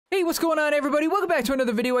Hey, what's going on, everybody? Welcome back to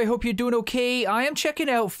another video. I hope you're doing okay. I am checking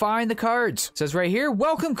out Find the Cards. It says right here,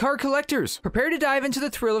 welcome card collectors. Prepare to dive into the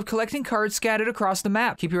thrill of collecting cards scattered across the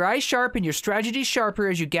map. Keep your eyes sharp and your strategies sharper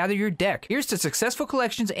as you gather your deck. Here's to successful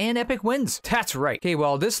collections and epic wins. That's right. Okay,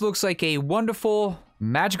 well, this looks like a wonderful,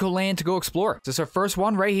 magical land to go explore. Is this our first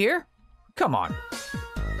one right here? Come on.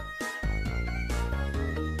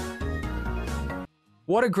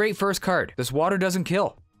 What a great first card. This water doesn't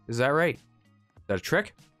kill. Is that right? Is that a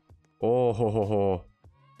trick? Oh, ho, ho, ho.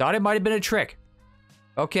 Thought it might have been a trick.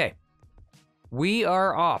 Okay. We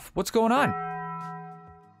are off. What's going on?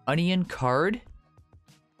 Onion card?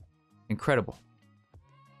 Incredible.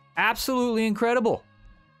 Absolutely incredible.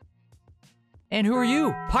 And who are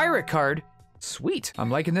you? Pirate card? Sweet. I'm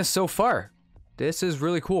liking this so far. This is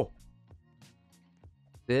really cool.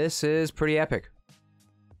 This is pretty epic.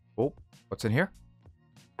 Oh, what's in here?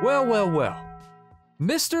 Well, well, well.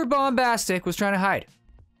 Mr. Bombastic was trying to hide.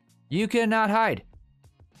 You cannot hide.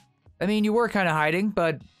 I mean, you were kind of hiding,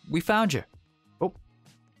 but we found you. Oh.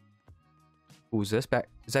 Who's this back?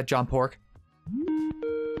 Is that John Pork?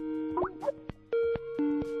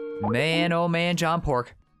 Man, oh man, John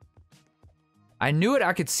Pork. I knew it.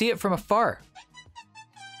 I could see it from afar.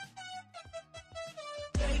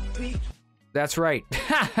 That's right.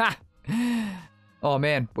 Oh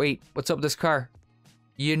man, wait. What's up with this car?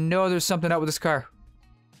 You know there's something up with this car.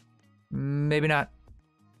 Maybe not.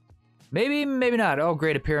 Maybe, maybe not. Oh,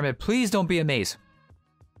 great, a pyramid. Please don't be a maze.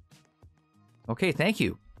 Okay, thank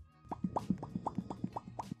you.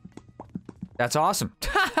 That's awesome.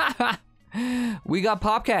 We got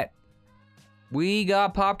Popcat. We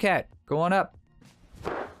got Popcat. Go on up.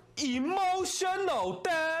 Emotional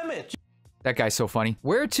damage. That guy's so funny.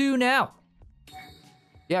 Where to now?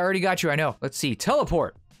 Yeah, I already got you, I know. Let's see.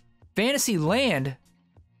 Teleport. Fantasy land.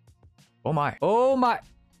 Oh my. Oh my.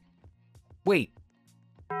 Wait.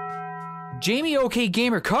 Jamie OK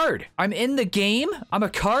Gamer card. I'm in the game? I'm a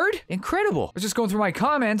card? Incredible. I was just going through my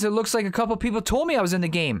comments. It looks like a couple people told me I was in the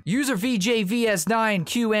game. User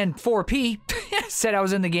VJVS9QN4P said I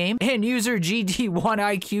was in the game. And user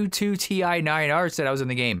GD1IQ2TI9R said I was in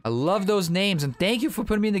the game. I love those names and thank you for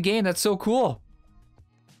putting me in the game. That's so cool.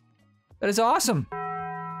 That is awesome.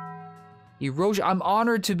 Erosion. I'm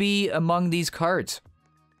honored to be among these cards.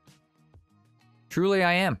 Truly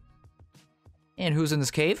I am. And who's in this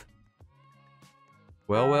cave?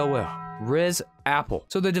 Well, well, well. Rizz Apple.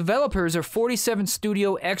 So the developers are 47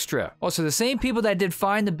 Studio Extra. Also, the same people that did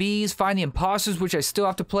Find the Bees, Find the Imposters, which I still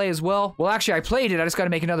have to play as well. Well, actually, I played it. I just got to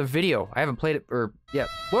make another video. I haven't played it, yeah.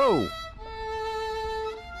 Whoa.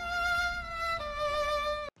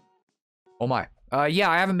 Oh my. Yeah,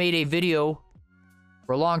 I haven't made a video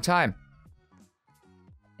for a long time.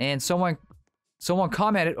 And someone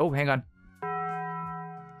commented. Oh, hang on.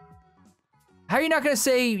 How are you not going to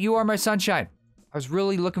say you are my sunshine? I was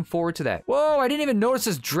really looking forward to that. Whoa, I didn't even notice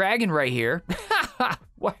this dragon right here.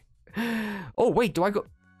 What? Oh, wait, do I go?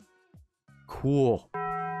 Cool.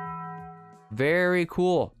 Very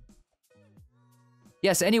cool.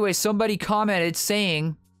 Yes, anyway, somebody commented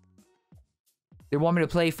saying they want me to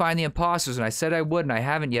play Find the Imposters, and I said I would, and I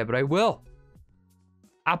haven't yet, but I will.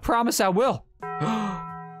 I promise I will.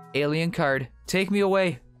 Alien card. Take me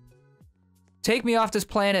away. Take me off this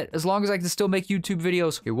planet, as long as I can still make YouTube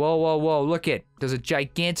videos. Okay, whoa, whoa, whoa, look it. There's a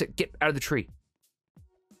gigantic, get out of the tree.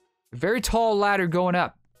 A very tall ladder going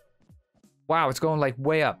up. Wow, it's going like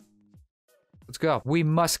way up. Let's go. We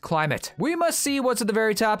must climb it. We must see what's at the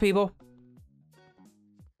very top, people.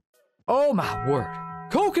 Oh my word.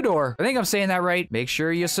 Kokodore. I think I'm saying that right. Make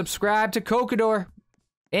sure you subscribe to Kokodore.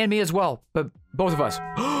 And me as well, but both of us.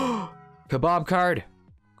 Kebab card.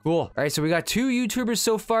 Cool. All right, so we got 2 YouTubers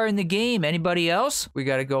so far in the game. Anybody else? We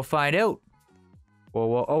gotta go find out. Whoa,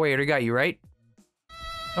 whoa. Oh, wait, I already got you, right?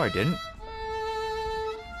 No, I didn't.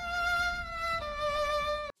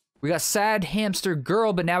 We got Sad Hamster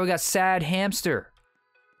Girl, but now we got Sad Hamster.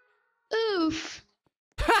 Oof.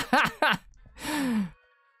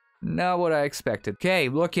 Not what I expected. Okay,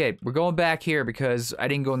 look it. We're going back here because I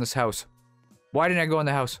didn't go in this house. Why didn't I go in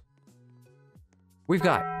the house? We've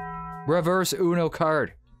got Reverse Uno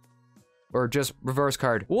card. Or just reverse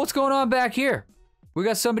card. Well, what's going on back here? We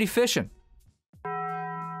got somebody fishing.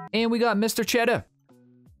 And we got Mr. Chedda.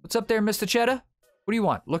 What's up there, Mr. Chedda? What do you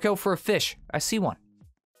want? Look out for a fish. I see one.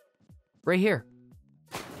 Right here.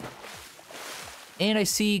 And I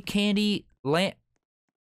see candy land.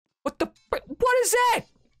 What the? What is that?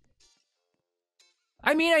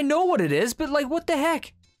 I mean, I know what it is, but like, what the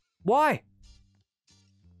heck? Why?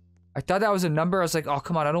 I thought that was a number. I was like, oh,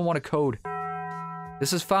 come on. I don't want a code.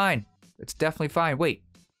 This is fine. It's definitely fine. Wait.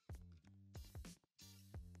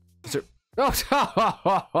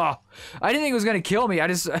 Oh, I didn't think it was gonna kill me. I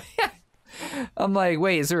just, I'm like,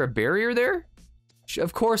 wait, is there a barrier there?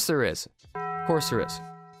 Of course there is. Of course there is.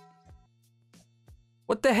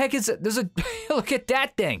 What the heck is it? There's a, look at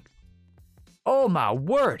that thing. Oh my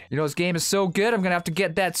word. You know, this game is so good, I'm gonna have to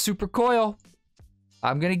get that super coil.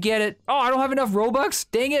 I'm gonna get it. Oh, I don't have enough Robux?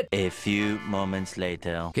 Dang it. A few moments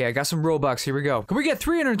later. Okay, I got some Robux. Here we go. Can we get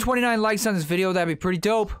 329 likes on this video? That'd be pretty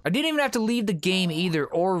dope. I didn't even have to leave the game either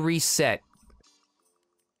or reset.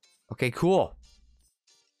 Okay, cool.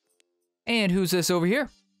 And who's this over here?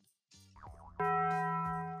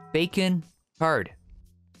 Bacon Card.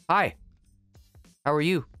 Hi. How are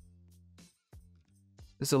you?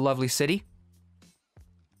 This is a lovely city.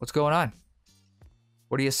 What's going on?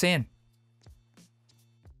 What are you saying?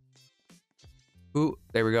 Ooh,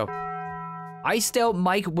 there we go. Iced out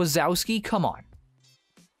Mike Wazowski? Come on.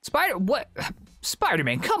 What?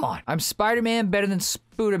 Spider-Man, come on. I'm Spider-Man better than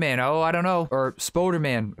Spoderman. Oh, I don't know. Or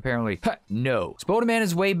Spoderman, apparently. No. Spoderman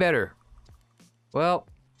is way better. Well,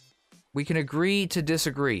 we can agree to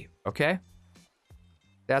disagree, okay?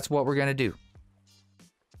 That's what we're gonna do.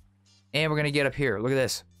 And we're gonna get up here. Look at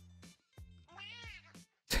this.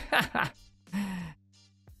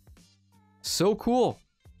 So cool.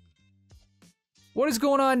 What is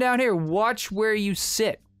going on down here? Watch where you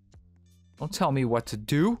sit. Don't tell me what to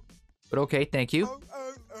do. But okay, thank you.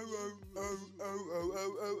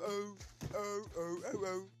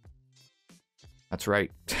 That's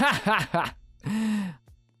right.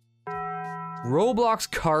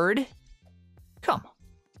 Roblox card? Come on.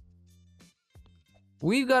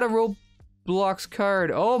 We've got a Roblox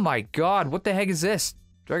card. Oh my god, what the heck is this?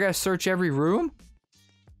 Do I gotta search every room?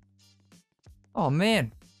 Oh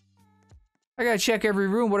man. I gotta check every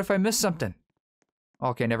room. What if I miss something?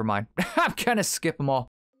 Okay, never mind. I'm gonna skip them all.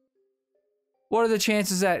 What are the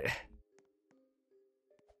chances that...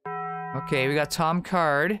 Okay, we got Tom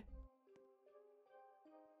card.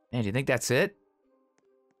 Man, do you think that's it?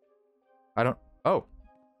 I don't... Oh.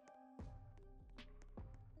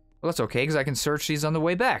 Well, that's okay, because I can search these on the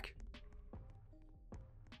way back.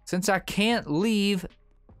 Since I can't leave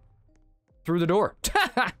through the door.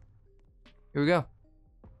 Here we go.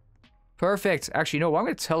 Perfect. Actually, no, I'm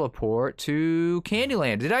going to teleport to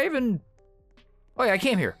Candyland. Did I even... Oh, yeah, I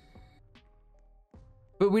came here.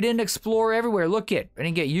 But we didn't explore everywhere. Look it. I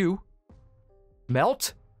didn't get you.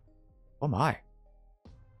 Melt? Oh, my.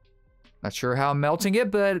 Not sure how I'm melting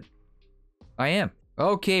it, but I am.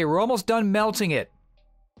 Okay, we're almost done melting it.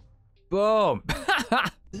 Boom.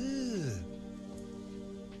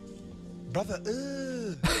 Brother,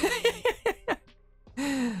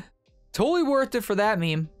 Totally worth it for that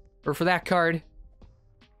meme. Or for that card.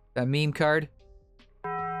 That meme card.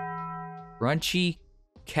 Crunchy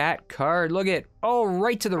cat card. Look at. Oh,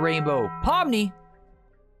 right to the rainbow. Pomni.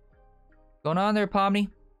 Going on there, Pomni?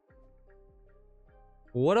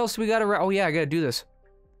 What else we gotta... Oh, yeah, I gotta do this.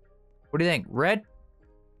 What do you think? Red?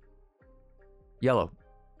 Yellow.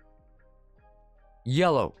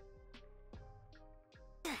 Yellow.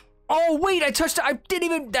 Oh, wait, I touched it. I didn't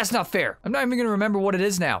even... That's not fair. I'm not even gonna remember what it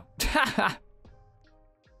is now.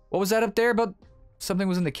 What was that up there about? Something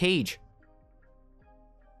was in the cage.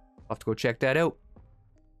 I'll have to go check that out.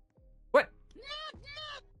 What?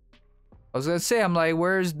 I was gonna say, I'm like,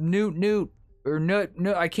 where's Newt? Or Nut?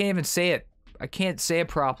 I can't even say it. I can't say it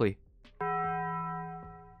properly.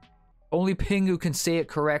 Only Pingu can say it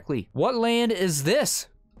correctly. What land is this?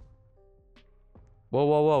 Whoa,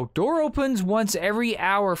 whoa, whoa. Door opens once every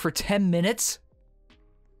hour for 10 minutes?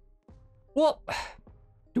 Well,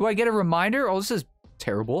 do I get a reminder? Oh, this is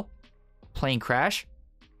terrible. Plane crash.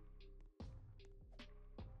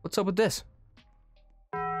 What's up with this?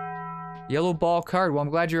 Yellow ball card. Well, I'm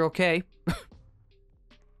glad you're okay.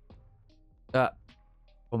 Oh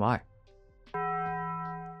my.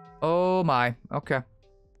 Oh my. Okay.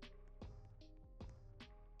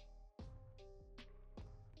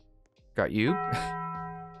 Got you.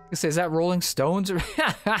 I say, is that Rolling Stones?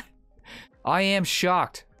 I am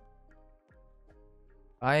shocked.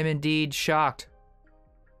 I am indeed shocked.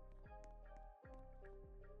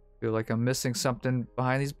 Feel like I'm missing something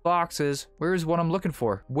behind these boxes. Where is what I'm looking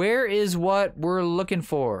for? Where is what we're looking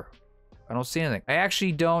for? I don't see anything. I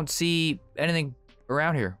actually don't see anything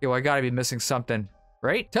around here. Yo, I gotta be missing something,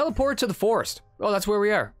 right? Teleport to the forest. Oh, that's where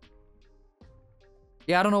we are.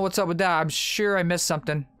 Yeah, I don't know what's up with that. I'm sure I missed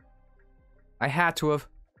something. I had to have.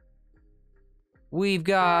 We've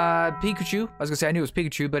got Pikachu. I was gonna say I knew it was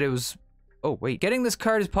Pikachu, but it was... Oh, wait. Getting this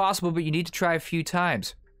card is possible, but you need to try a few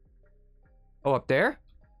times. Oh, up there?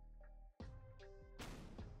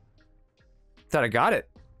 Thought I got it.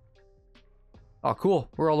 Oh, cool.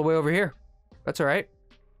 We're all the way over here. That's alright.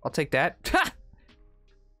 I'll take that. Ha!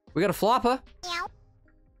 We got a Floppa.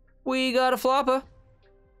 We got a Floppa.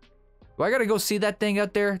 Do I gotta go see that thing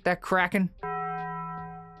out there? That Kraken?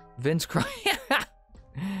 Vince crying.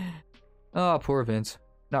 Oh, poor Vince.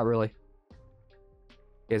 Not really.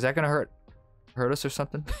 Is that gonna hurt us or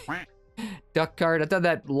something? Duck cart. I thought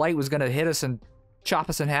that light was gonna hit us and chop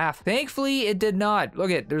us in half. Thankfully, it did not.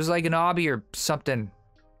 Look at, there's like an obby or something.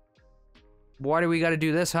 Why do we gotta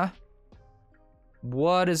do this, huh?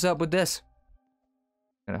 What is up with this?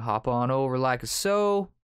 Gonna hop on over like so.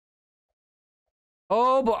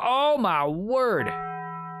 Oh, but oh my word.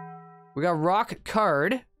 We got rock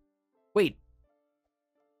card. Wait.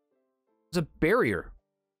 There's a barrier.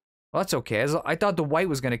 Well, that's okay. I thought the white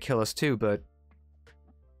was gonna kill us too, but.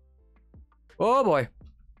 Oh boy.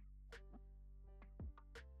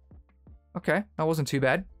 Okay, that wasn't too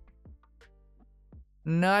bad.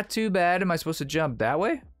 Not too bad. Am I supposed to jump that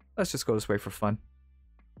way? Let's just go this way for fun.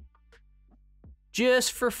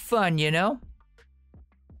 Just for fun, you know?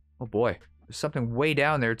 Oh boy, there's something way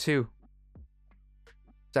down there too.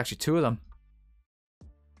 There's actually two of them.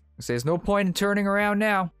 I say there's no point in turning around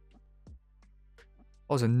now.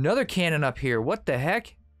 Oh, there's another cannon up here. What the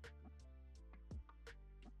heck?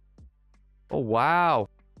 Oh, wow.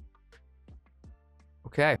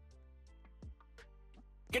 Okay.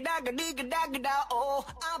 Oh,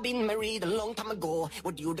 I've been married a long time ago.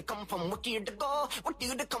 What do you come from? What year to go? What do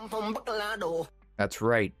you come from? Bacalado. That's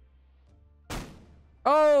right.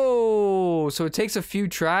 Oh, so it takes a few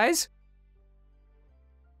tries?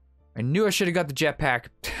 I knew I should have got the jetpack.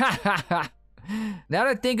 Now that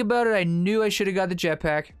I think about it, I knew I should have got the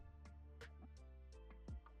jetpack.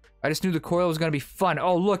 I just knew the coil was gonna be fun.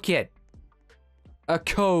 Oh, look it. A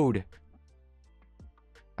code.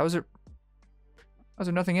 How is there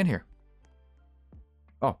nothing in here?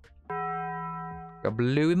 Oh. A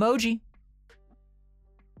blue emoji.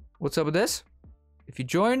 What's up with this? If you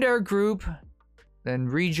joined our group, then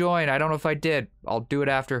rejoin. I don't know if I did. I'll do it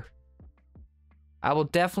after. I will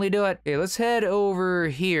definitely do it. Okay, let's head over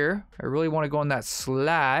here. I really want to go on that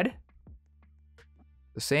slide.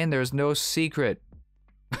 They're saying there's no secret.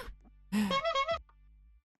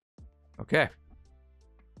 Okay.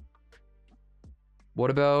 What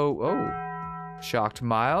about... Oh. Shocked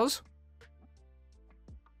Miles.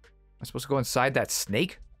 Am I supposed to go inside that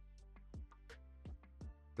snake?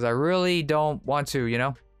 Because I really don't want to, you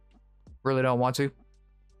know? Really don't want to.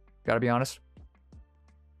 Gotta be honest.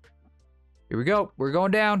 Here we go. We're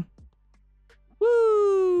going down.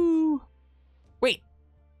 Woo! Wait.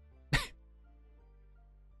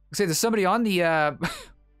 Say there's somebody on the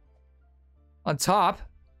on top.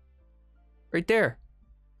 Right there.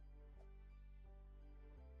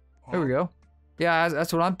 There we go. Yeah,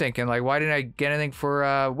 that's what I'm thinking. Like, why didn't I get anything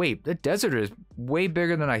for wait, the desert is way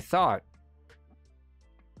bigger than I thought.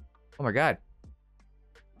 Oh my god.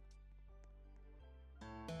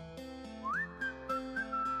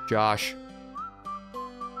 Josh.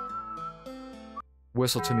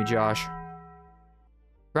 Whistle to me, Josh.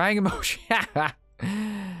 Crying emoji.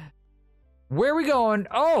 Where are we going?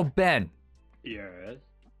 Oh, Ben. Yes.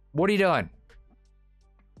 What are you doing?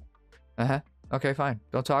 Uh-huh. Okay, fine.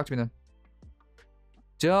 Don't talk to me then.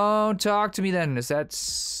 Don't talk to me then. Is that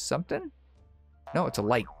something? No, it's a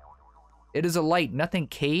light. It is a light. Nothing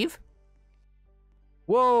cave?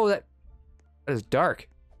 Whoa, that is dark.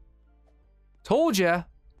 Told ya.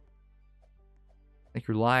 I think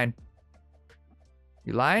you're lying.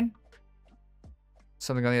 You lying?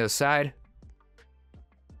 Something on the other side.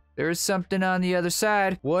 There's something on the other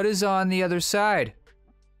side. What is on the other side?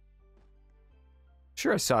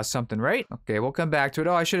 Sure, I saw something, right? Okay, we'll come back to it.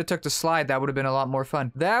 Oh, I should have took the slide. That would have been a lot more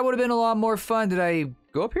fun. That would have been a lot more fun. Did I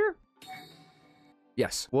go up here?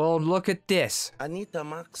 Yes. Well, look at this. Anita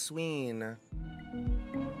McSween.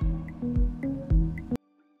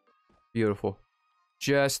 Beautiful.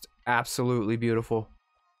 Just absolutely beautiful.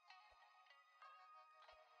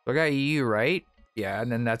 So I got you, right? Yeah,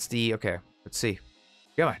 and then that's the... Okay, let's see.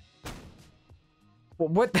 Come on. Well,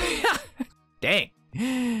 what? Dang.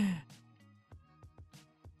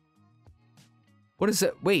 What is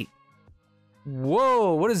that? Wait.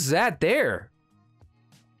 Whoa, what is that there?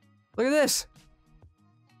 Look at this.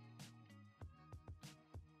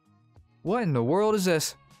 What in the world is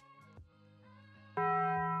this?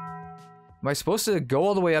 Am I supposed to go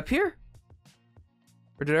all the way up here?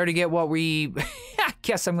 Or did I already get what we... I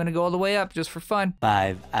guess I'm gonna go all the way up just for fun.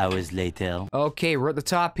 5 hours later. Okay, we're at the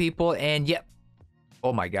top, people, and yep.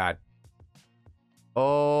 Oh my god.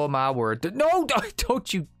 Oh my word. No,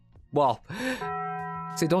 don't you... Well...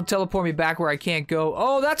 Say, don't teleport me back where I can't go.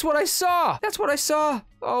 Oh, that's what I saw! That's what I saw!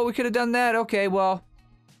 Oh, we could have done that. Okay, well...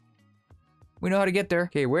 We know how to get there.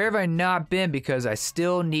 Okay, where have I not been? Because I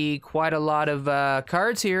still need quite a lot of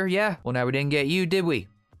cards here. Yeah. Well, now we didn't get you, did we?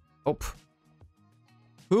 Oh.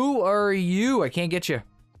 Who are you? I can't get you.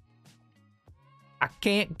 I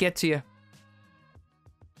can't get to you.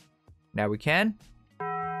 Now we can.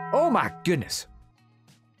 Oh my goodness.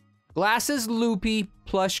 Glasses, Loopy,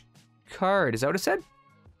 plush card. Is that what it said?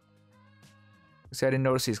 I didn't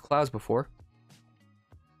notice these clouds before.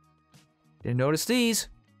 Didn't notice these.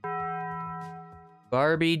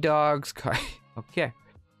 Barbie dogs card. Okay.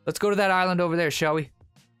 Let's go to that island over there, shall we?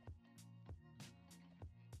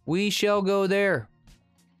 We shall go there.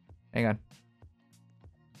 Hang on.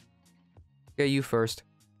 Get you first.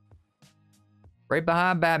 Right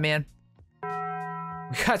behind Batman. We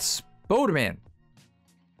got Spoderman.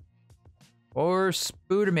 Or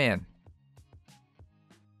Spooderman.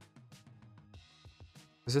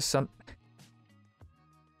 Is this some...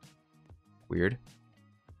 Weird.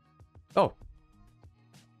 Oh.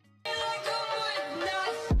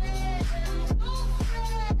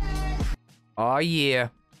 Oh yeah.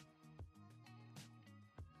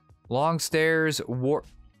 Long stairs,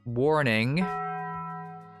 warning.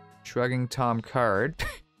 Shrugging Tom card.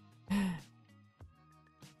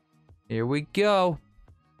 Here we go.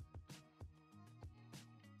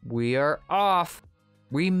 We are off.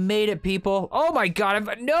 We made it, people. Oh my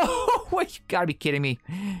god, no! You gotta be kidding me.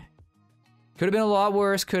 Could have been a lot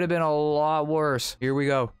worse, could have been a lot worse. Here we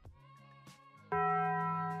go.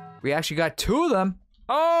 We actually got 2 of them.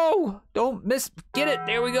 Oh, don't miss, get it.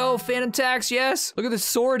 There we go, Phantom Tax, yes. Look at the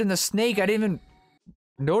sword and the snake, I didn't even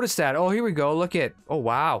notice that. Oh, here we go, look at, oh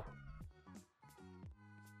wow.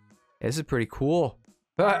 This is pretty cool.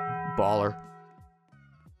 Baller.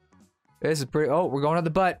 This is pretty, oh, we're going to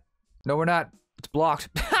the butt. No, we're not, it's blocked.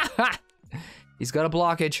 He's got a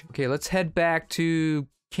blockage. Okay, let's head back to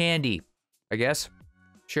Candy, I guess.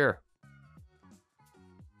 Sure.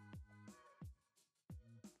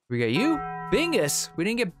 We got you? Bingus! We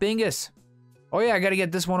didn't get Bingus. Oh yeah, I gotta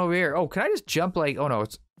get this one over here. Oh, can I just jump like... Oh no,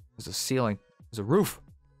 it's a ceiling. It's a roof.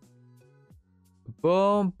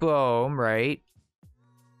 Boom, boom, right.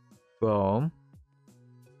 Boom.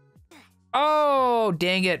 Oh,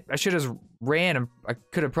 dang it. I should have ran and I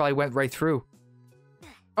could have probably went right through.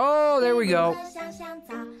 Oh, there we go.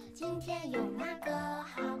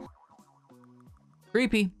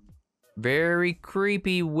 Creepy. Very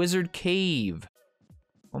creepy wizard cave.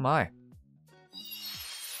 Oh my.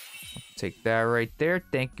 I'll take that right there.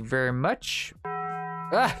 Thank you very much.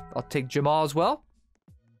 Ah, I'll take Jamal as well.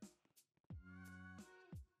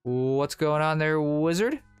 What's going on there,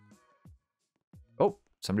 wizard? Oh,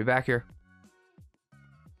 somebody back here.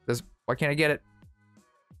 Why can't I get it?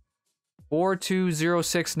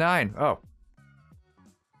 42069. Oh.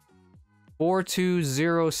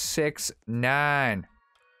 42069.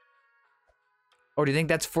 Oh, do you think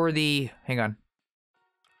that's for the... Hang on.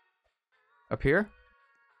 Up here?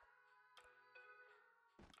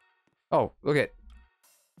 Oh, look at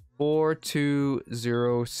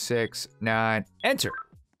 42069. Enter.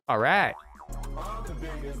 All right. I'm the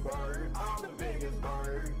biggest bird. I'm the biggest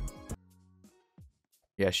bird.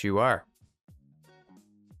 Yes, you are.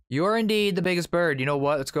 You are indeed the biggest bird. You know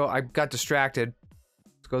what? Let's go. I got distracted.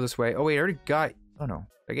 Let's go this way. Oh, wait. I already got... Oh, no.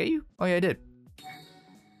 Did I get you? Oh, yeah, I did.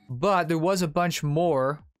 But there was a bunch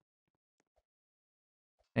more.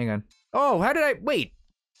 Hang on. Oh, how did I... Wait.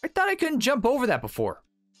 I thought I couldn't jump over that before.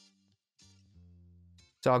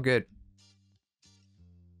 It's all good.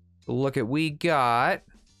 Look at... We got...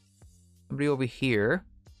 Somebody over here.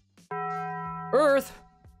 Earth.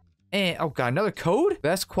 And... Oh, God. Another code?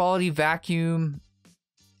 Best quality vacuum...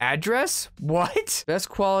 Address? What? Best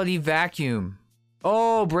quality vacuum.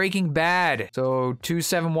 Oh, Breaking Bad. So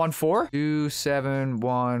 2714?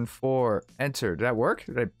 2714. Enter. Did that work?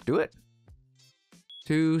 Did I do it?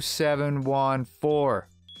 2714.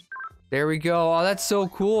 There we go. Oh, that's so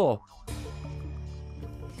cool.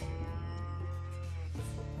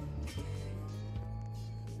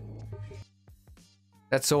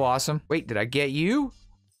 That's so awesome. Wait, did I get you?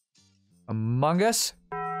 Among Us?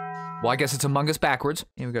 Well, I guess it's Among Us backwards.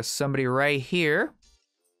 And we got somebody right here.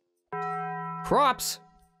 Crops.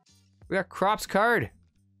 We got Crops card.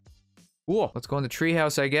 Cool. Let's go in the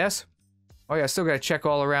treehouse, I guess. Oh yeah, I still gotta check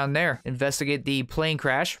all around there. Investigate the plane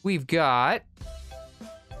crash. We've got...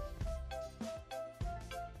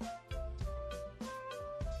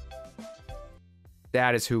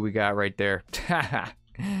 That is who we got right there.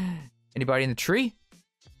 Anybody in the tree?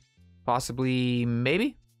 Possibly,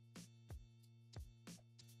 maybe?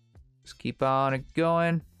 Just keep on it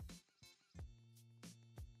going.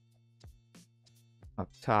 Up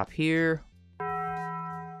top here.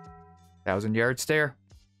 1,000-yard stare.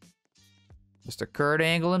 Mr. Kurt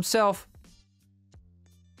Angle himself.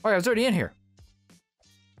 Oh, yeah, I was already in here.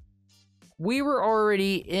 We were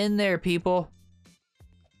already in there, people.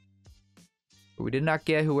 But we did not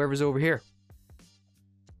get whoever's over here.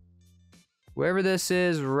 Whoever this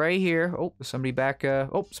is right here. Oh, somebody back.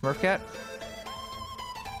 Oh, Smurf Cat.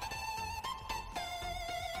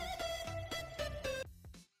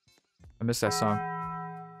 I miss that song.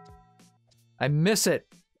 I miss it.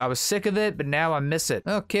 I was sick of it, but now I miss it.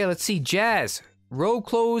 Okay, let's see. Jazz. Road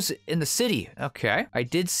closed in the city. Okay. I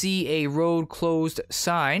did see a road closed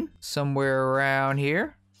sign somewhere around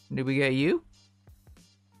here. Did we get you?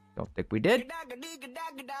 Don't think we did.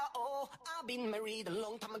 Oh, I've been married a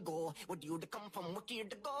long time ago. What you come from? What year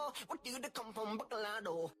to go? What you come from?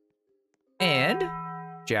 Buckalado. And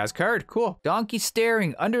Jazz card. Cool. Donkey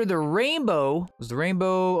staring under the rainbow. Was the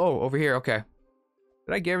rainbow? Oh, over here. Okay.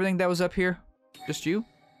 Did I get everything that was up here? Just you?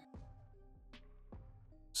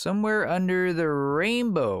 Somewhere under the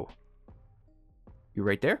rainbow. You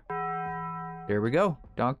right there? There we go.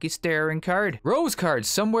 Donkey staring card. Rose card.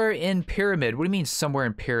 Somewhere in pyramid. What do you mean somewhere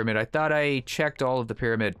in pyramid? I thought I checked all of the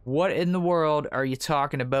pyramid. What in the world are you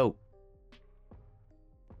talking about?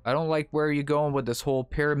 I don't like where you're going with this whole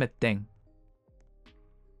pyramid thing.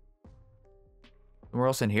 Somewhere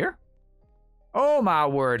else in here? Oh my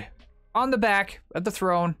word. On the back of the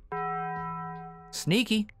throne.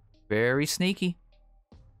 Sneaky. Very sneaky.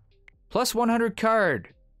 Plus 100 card.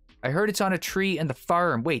 I heard it's on a tree in the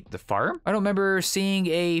farm. Wait, the farm? I don't remember seeing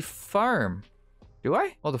a farm. Do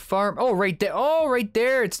I? Oh, the farm. Oh, right there. Oh, right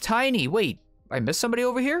there. It's tiny. Wait, I missed somebody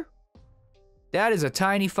over here? That is a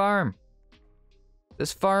tiny farm.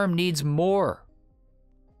 This farm needs more.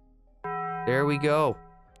 There we go.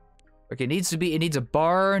 Okay, it needs a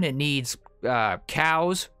barn. It needs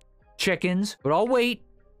cows, chickens. But I'll wait.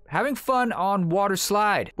 Having fun on water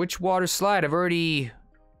slide. Which water slide? I've already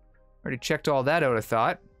checked all that out, I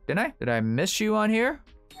thought. Didn't I? Did I miss you on here?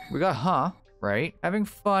 We got, right? Having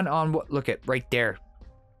fun on what? Look at right there.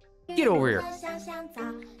 Get over here.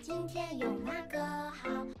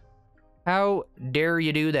 How dare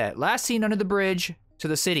you do that? Last seen under the bridge to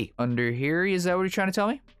the city. Under here, is that what you're trying to tell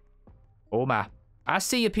me? Oh my. I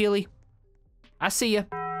see you, Peely. I see you.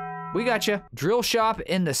 We got you. Drill shop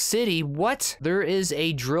in the city. What? There is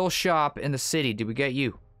a drill shop in the city. Did we get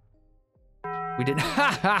you? We didn't.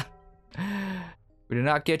 We did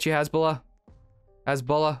not get you, Hasbullah.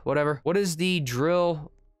 Hasbullah, whatever. What is the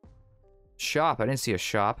drill shop? I didn't see a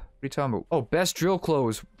shop. What are you talking about? Oh, best drill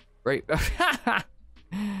clothes. Right.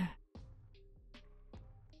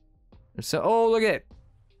 So, oh, look at it.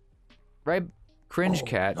 Right. Cringe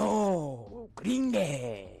cat. No,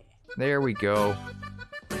 gringe. There we go.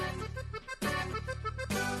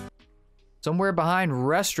 Somewhere behind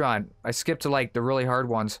restaurant. I skipped to like the really hard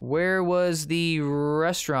ones. Where was the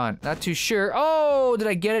restaurant? Not too sure. Oh, did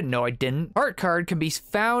I get it? No, I didn't. Heart card can be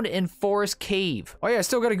found in Forest Cave. Oh yeah, I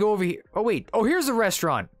still gotta go over here. Oh wait. Oh, here's the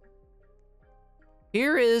restaurant.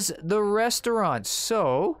 Here is the restaurant.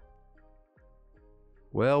 So.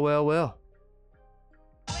 Well, well, well.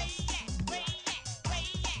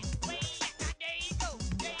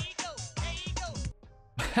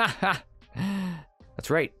 That's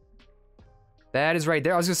right. That is right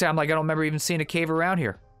there. I was gonna say, I'm like, I don't remember even seeing a cave around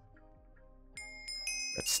here.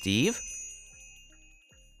 That's Steve.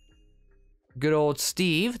 Good old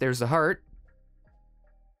Steve. There's the heart.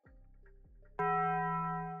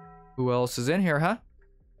 Who else is in here, huh?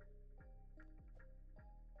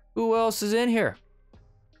 Who else is in here?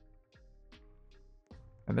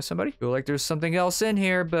 I missed somebody? Feel like there's something else in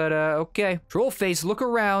here, but okay. Troll face, look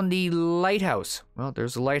around the lighthouse. Well,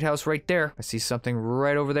 there's a lighthouse right there. I see something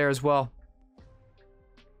right over there as well.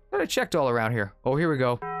 I thought I checked all around here. Oh, here we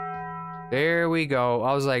go. There we go.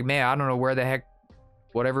 I was like, man, I don't know where the heck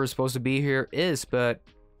whatever is supposed to be here is, but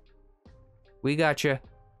we got you.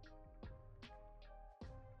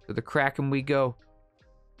 To the Kraken we go.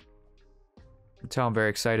 I'm telling, I'm very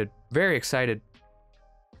excited. Very excited.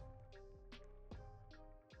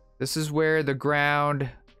 This is where the ground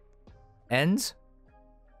ends?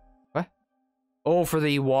 What? Oh, for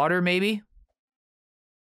the water, maybe?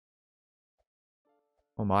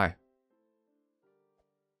 Oh my.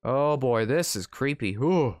 Oh boy, this is creepy.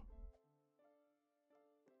 Ooh.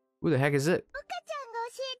 Who the heck is it?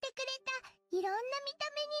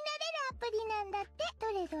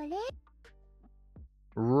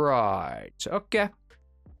 Right. Okay.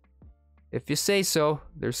 If you say so.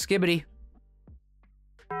 There's Skibbity.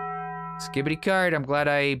 Skibbity card. I'm glad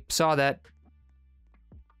I saw that.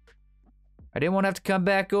 I didn't want to have to come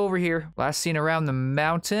back over here. Last seen around the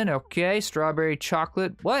mountain. Okay. Strawberry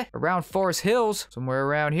chocolate. What? Around Forest Hills. Somewhere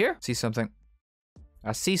around here. See something.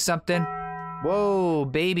 I see something. Whoa,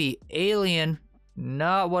 baby alien.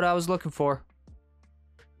 Not what I was looking for.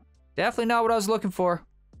 Definitely not what I was looking for.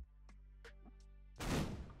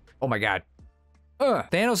 Oh my god.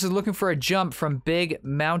 Thanos is looking for a jump from Big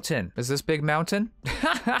Mountain. Is this Big Mountain?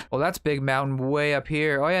 Well, that's Big Mountain way up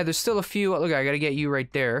here. Oh yeah, there's still a few. Look, I gotta get you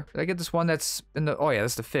right there. Did I get this one that's in the... Oh yeah,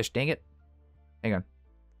 that's the fish. Dang it. Hang on.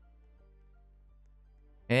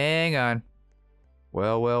 Hang on.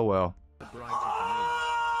 Well, well, well.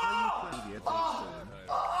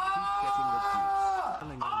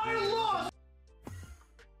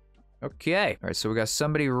 Okay. All right, so we got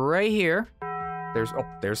somebody right here. There's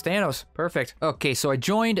Thanos. Perfect. Okay, so I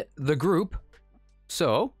joined the group.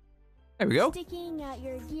 So, there we go. Sticking out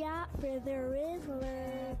your yacht for the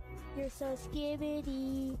Rizzler. You're so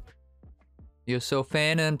skibbity. You're so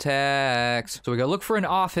fantax. So we gotta look for an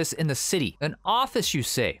office in the city. An office, you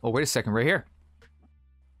say? Oh, wait a second, right here.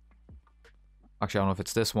 Actually, I don't know if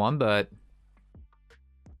it's this one, but...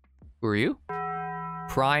 Who are you?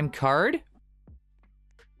 Prime card?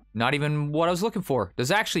 Not even what I was looking for.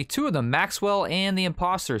 There's actually two of them, Maxwell and the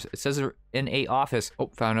imposters. It says they're in a office.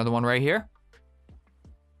 Oh, found another one right here.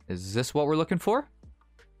 Is this what we're looking for?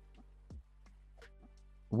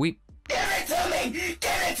 Give it to me! Give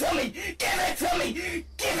it to me! Give it to me!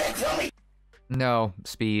 Give it to me! No,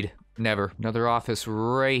 Speed. Never. Another office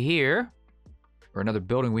right here. Or another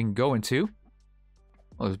building we can go into.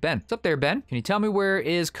 Oh, there's Ben. What's up there, Ben? Can you tell me where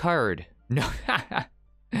is card? No.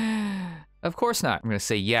 Of course not. I'm gonna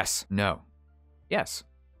say yes. No. Yes.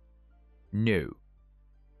 No.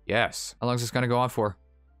 Yes. How long is this gonna go on for?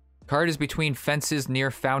 Card is between fences near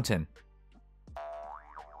fountain.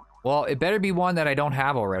 Well, it better be one that I don't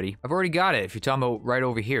have already. I've already got it, if you're talking about right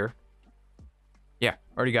over here. Yeah,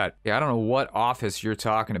 already got it. Yeah, I don't know what office you're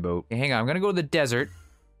talking about. Hey, hang on, I'm gonna go to the desert.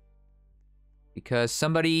 Because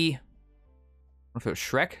somebody... I don't know if it was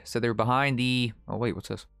Shrek, said they were behind the... Oh, wait, what's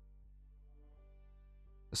this? Is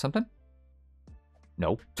this something?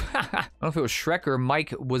 No. I don't know if it was Shrek or Mike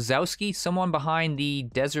Wazowski. Someone behind the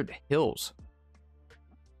desert hills.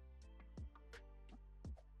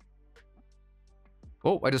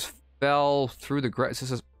 Oh, I just fell through the grass. This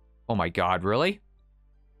is... Oh my god, really?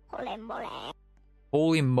 Holy moly.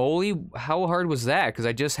 Holy moly. How hard was that? Because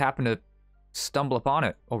I just happened to stumble upon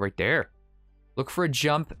it. Oh, right there. Look for a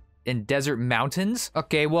jump in desert mountains.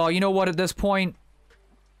 Okay, well, you know what? At this point...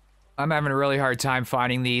 I'm having a really hard time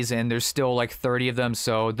finding these, and there's still like 30 of them,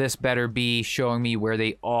 so this better be showing me where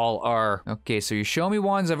they all are. Okay, so you show me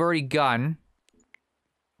ones I've already gotten.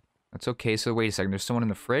 That's okay, so wait a second, there's someone in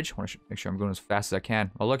the fridge? I want to make sure I'm going as fast as I can.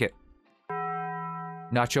 Oh, look it.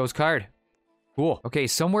 Nacho's card. Cool. Okay,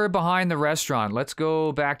 somewhere behind the restaurant. Let's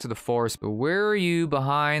go back to the forest. But where are you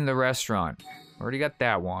behind the restaurant? Already got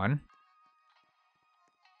that one.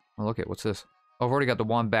 Oh, look it, what's this? Oh, I've already got the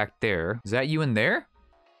one back there. Is that you in there?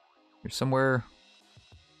 You're somewhere...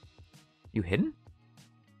 You hidden?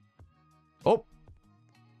 Oh!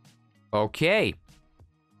 Okay.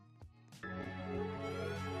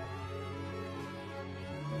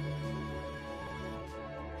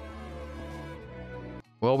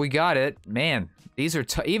 Well, we got it. Man, these are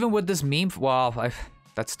even with this meme... Well,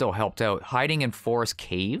 that still helped out. Hiding in forest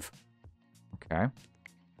cave? Okay.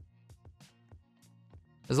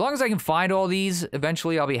 As long as I can find all these,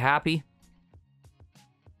 eventually I'll be happy.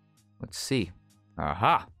 Let's see.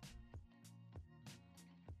 Aha.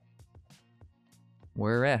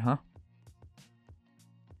 Where at, huh?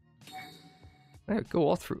 There, go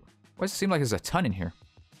all through. Why does it seem like there's a ton in here?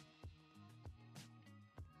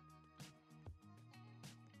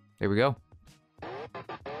 There we go.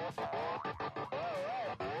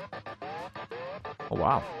 Oh,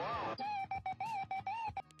 wow.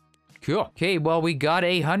 Cool. Okay, well, we got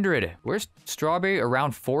 100. Where's Strawberry?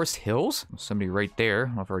 Around Forest Hills? Somebody right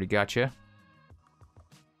there. I've already got you.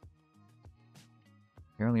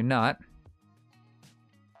 Apparently not.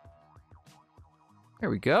 There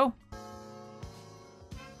we go.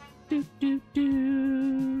 Oh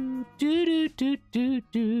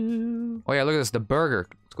yeah, look at this, the burger.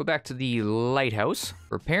 Let's go back to the lighthouse.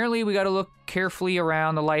 Apparently, we gotta look carefully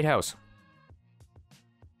around the lighthouse.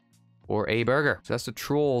 Or a burger. So that's the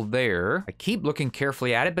troll there. I keep looking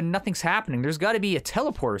carefully at it, but nothing's happening. There's got to be a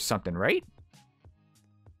teleport or something, right?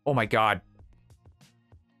 Oh my god.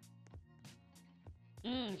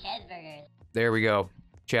 Cheeseburgers. There we go.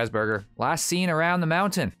 Chazburger. Last seen around the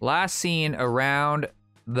mountain. Last seen around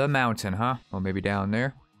the mountain, huh? Oh, maybe down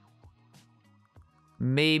there.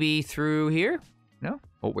 Maybe through here? No?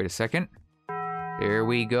 Oh, wait a second. There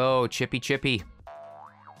we go. Chippy Chippy.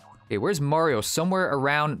 Okay, where's Mario? Somewhere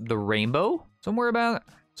around the rainbow? Somewhere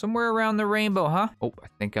around the rainbow, huh? Oh, I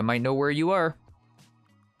think I might know where you are.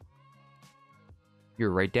 You're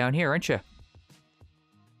right down here, aren't you?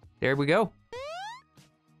 There we go.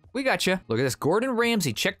 We got you. Look at this. Gordon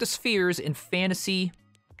Ramsay. Check the spheres in fantasy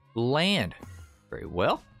land. Very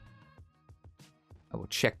well. I will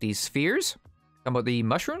check these spheres. How about the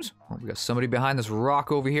mushrooms? Oh, we got somebody behind this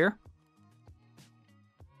rock over here.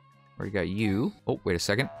 Already got you. Oh, wait a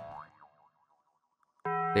second.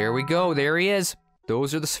 There we go. There he is.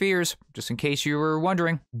 Those are the spheres, just in case you were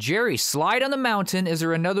wondering. Jerry, slide on the mountain. Is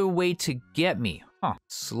there another way to get me? Huh.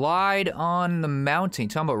 Slide on the mountain.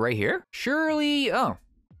 Talking about right here? Surely. Oh.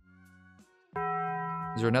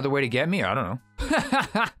 Is there another way to get me? I don't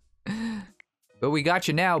know. But we got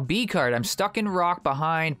you now. B card. I'm stuck in rock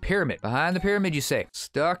behind pyramid. Behind the pyramid, you say.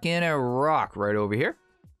 Stuck in a rock right over here.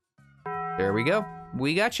 There we go.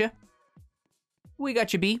 We got you. We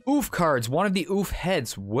got you, B. Oof cards. One of the oof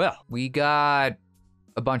heads. Well, we got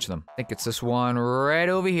a bunch of them. I think it's this one right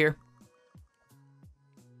over here.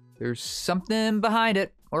 There's something behind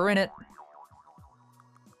it or in it.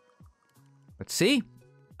 Let's see.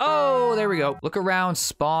 Oh, there we go. Look around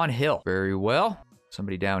Spawn Hill. Very well.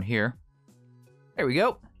 Somebody down here. There we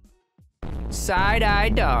go. Side-eye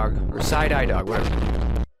dog. Or side-eye dog,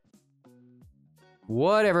 whatever.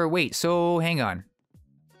 Whatever. Wait, so hang on.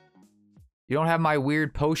 You don't have my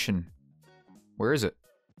weird potion. Where is it?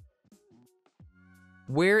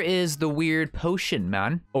 Where is the weird potion,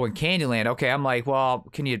 man? Oh, in Candyland. Okay, I'm like, well,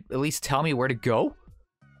 can you at least tell me where to go?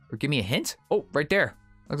 Or give me a hint? Oh, right there.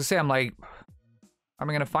 Like I say, I'm like, how am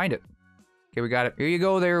I gonna find it? Okay, we got it. Here you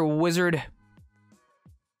go there, wizard.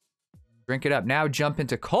 Drink it up. Now jump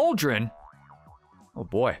into Cauldron. Oh,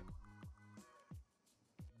 boy.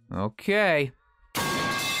 Okay.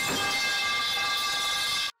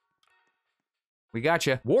 We got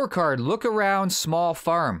you. War card. Look around small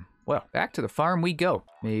farm. Well, back to the farm we go.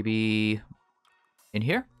 Maybe in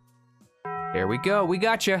here? There we go. We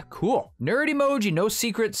got you. Cool. Nerd emoji. No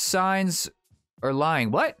secret signs are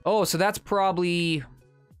lying. What? Oh, so that's probably...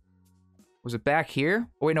 Was it back here?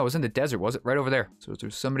 Oh, wait, no, it was in the desert, was it? Right over there. So is there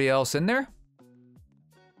somebody else in there?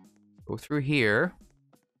 Go through here.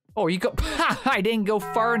 Oh, you go... I didn't go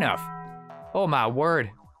far enough. Oh, my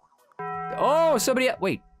word. Oh, somebody...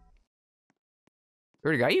 Wait.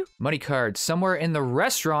 Already got you? Money card. Somewhere in the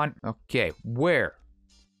restaurant. Okay, where?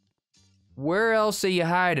 Where else are you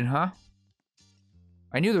hiding, huh?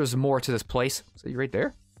 I knew there was more to this place. So you right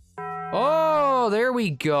there? Oh, there we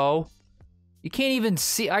go. You can't even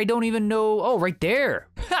see. I don't even know. Oh, right there.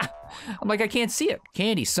 Ha! I'm like, I can't see it.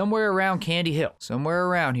 Candy. Somewhere around Candy Hill. Somewhere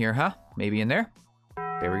around here, huh? Maybe in there?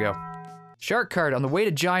 There we go. Shark card. On the way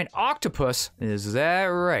to giant octopus. Is that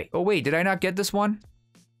right? Oh, wait. Did I not get this one?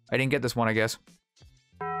 I didn't get this one, I guess.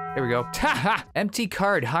 There we go. Ha! Empty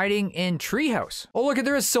card. Hiding in treehouse. Oh, look,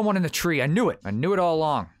 there is someone in the tree. I knew it. I knew it all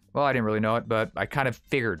along. Well, I didn't really know it, but I kind of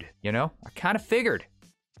figured, you know? I kind of figured.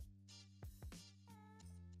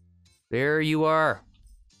 There you are.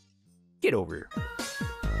 Get over here.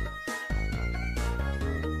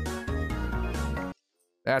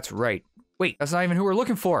 That's right. Wait, that's not even who we're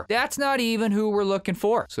looking for. That's not even who we're looking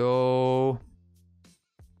for. So...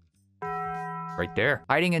 right there.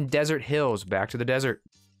 Hiding in desert hills. Back to the desert.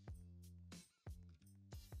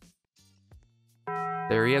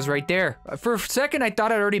 There he is right there. For a second, I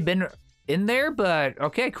thought I'd already been in there, but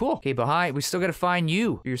okay, cool. Okay, behind, we still gotta find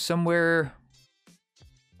you. You're somewhere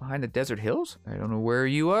behind the desert hills? I don't know where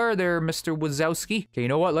you are there, Mr. Wazowski. Okay, you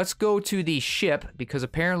know what? Let's go to the ship because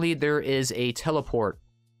apparently there is a teleport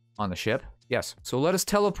on the ship. Yes, so let us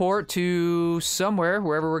teleport to somewhere,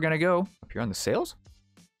 wherever we're gonna go. Up here on the sails?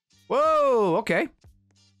 Whoa, okay.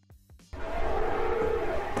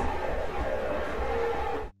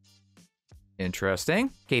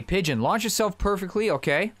 Interesting. Okay, pigeon, launch yourself perfectly,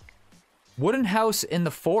 okay. Wooden house in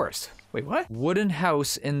the forest. Wait, what? Wooden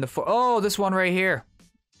house in the oh, this one right here.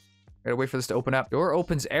 Gotta wait for this to open up. Door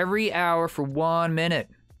opens every hour for 1 minute.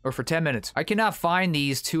 Or for 10 minutes. I cannot find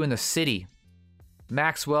these two in the city.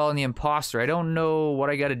 Maxwell and the imposter. I don't know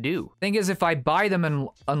what I gotta do. Thing is, if I buy them and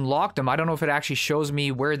unlock them, I don't know if it actually shows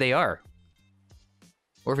me where they are.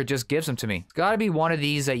 Or if it just gives them to me. It's gotta be one of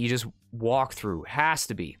these that you just walk through. Has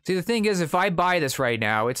to be. See, the thing is, if I buy this right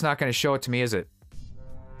now, it's not gonna show it to me, is it?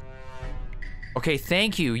 Okay,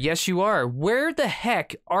 thank you. Yes, you are. Where the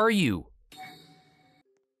heck are you?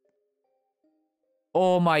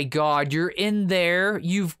 Oh my god, you're in there?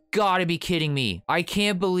 You've gotta be kidding me. I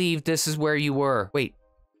can't believe this is where you were. Wait,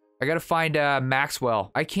 I gotta find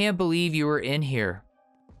Maxwell. I can't believe you were in here.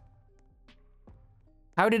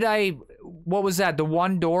 How did I... What was that? The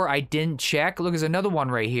one door I didn't check? Look, there's another one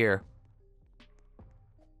right here.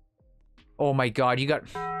 Oh my god, you got...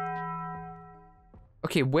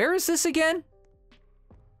 Okay, where is this again?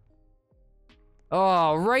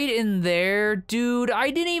 Oh, right in there. Dude,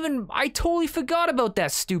 I totally forgot about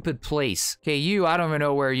that stupid place. Okay, you, I don't even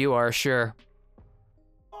know where you are, sure.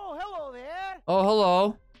 Oh, hello there. Oh,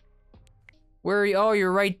 hello. Where are you? Oh,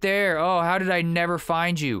 you're right there. Oh, how did I never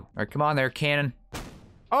find you? All right, come on there, cannon.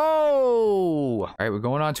 Oh! All right, we're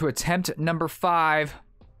going on to attempt number 5.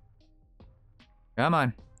 Come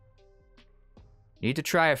on. Need to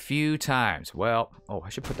try a few times. Well, oh, I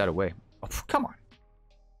should put that away. Oh, come on.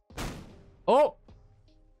 Oh!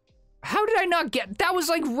 How did I not get... That was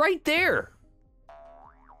like right there.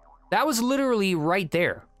 That was literally right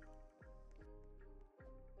there.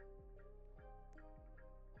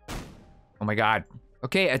 Oh my god.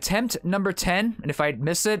 Okay, attempt number 10, and if I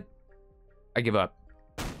miss it, I give up.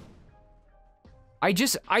 I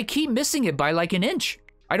keep missing it by like an inch.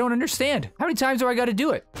 I don't understand. How many times do I gotta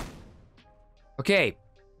do it? Okay.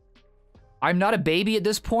 I'm not a baby at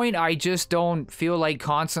this point. I just don't feel like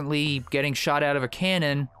constantly getting shot out of a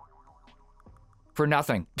cannon for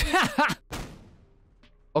nothing.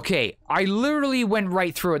 Okay, I literally went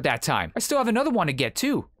right through it that time. I still have another one to get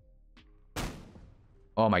too.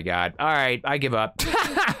 Oh my god. All right, I give up.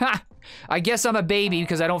 I guess I'm a baby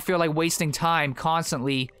because I don't feel like wasting time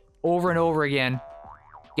constantly over and over again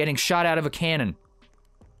getting shot out of a cannon.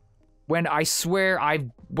 When I swear I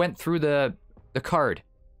went through the card.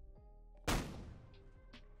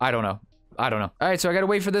 I don't know. I don't know. All right, so I gotta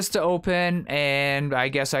wait for this to open, and I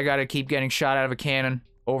guess I gotta keep getting shot out of a cannon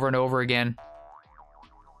over and over again.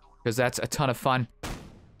 Because that's a ton of fun.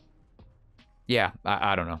 Yeah,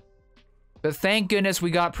 I don't know. But thank goodness we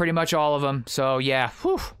got pretty much all of them, so yeah.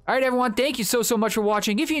 Whew. Alright everyone, thank you so much for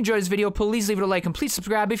watching. If you enjoyed this video, please leave it a like and please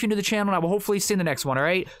subscribe if you're new to the channel, and I will hopefully see you in the next one,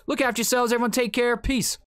 alright? Look after yourselves, everyone, take care, peace.